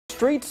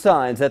street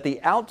signs at the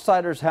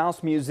Outsiders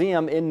House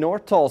Museum in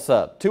North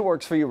Tulsa. 2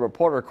 Works For You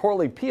reporter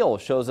Corley Peel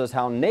shows us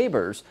how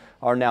neighbors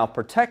are now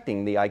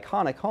protecting the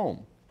iconic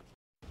home.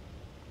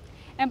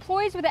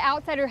 Employees with the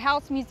Outsider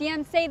House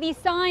Museum say these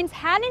signs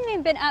hadn't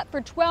even been up for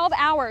 12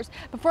 hours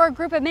before a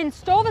group of men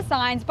stole the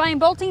signs by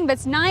unbolting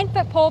this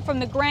 9-foot pole from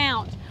the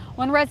ground.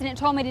 One resident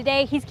told me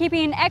today he's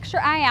keeping an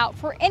extra eye out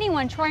for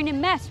anyone trying to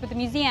mess with the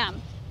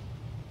museum.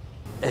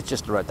 It's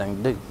just the right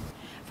thing to do.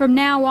 From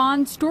now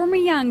on,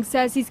 Stormy Young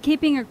says he's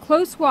keeping a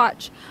close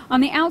watch on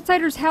the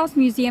Outsiders House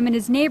Museum in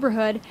his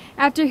neighborhood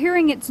after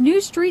hearing its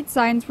new street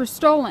signs were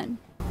stolen.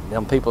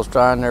 Them people's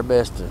trying their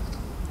best to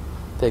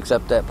fix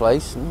up that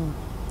place, and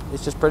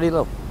it's just pretty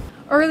low.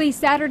 Early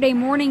Saturday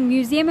morning,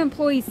 museum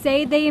employees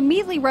say they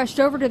immediately rushed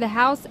over to the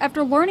house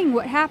after learning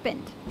what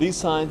happened. These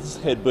signs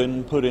had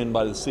been put in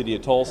by the city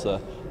of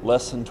Tulsa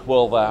less than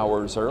 12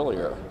 hours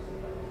earlier.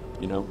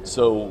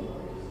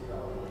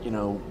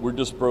 We're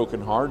just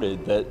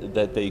brokenhearted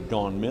that they'd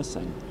gone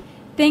missing.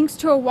 Thanks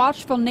to a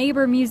watchful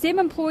neighbor, museum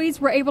employees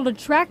were able to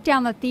track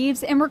down the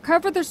thieves and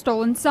recover their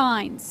stolen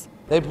signs.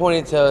 They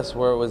pointed to us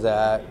where it was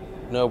at,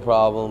 no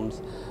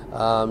problems.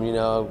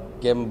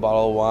 Give them a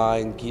bottle of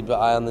wine, keep an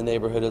eye on the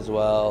neighborhood as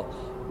well.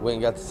 Went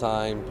and got the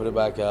sign, put it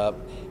back up.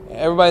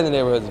 Everybody in the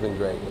neighborhood has been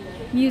great.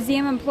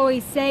 Museum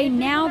employees say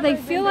now they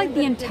feel like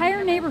the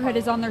entire neighborhood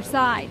is on their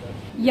side.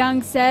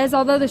 Young says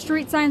although the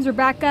street signs are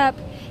back up,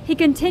 he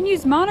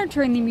continues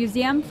monitoring the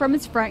museum from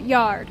his front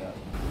yard.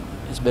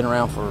 It's been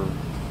around for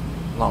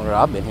longer than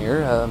I've been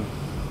here.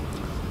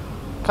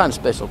 Kind of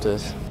special to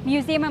us.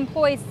 Museum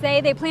employees say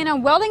they plan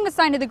on welding the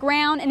sign to the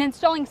ground and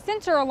installing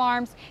sensor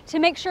alarms to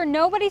make sure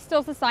nobody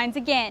steals the signs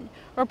again.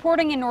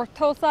 Reporting in North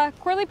Tulsa,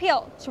 Corley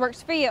Peel, 2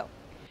 Works For You.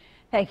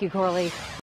 Thank you, Corley.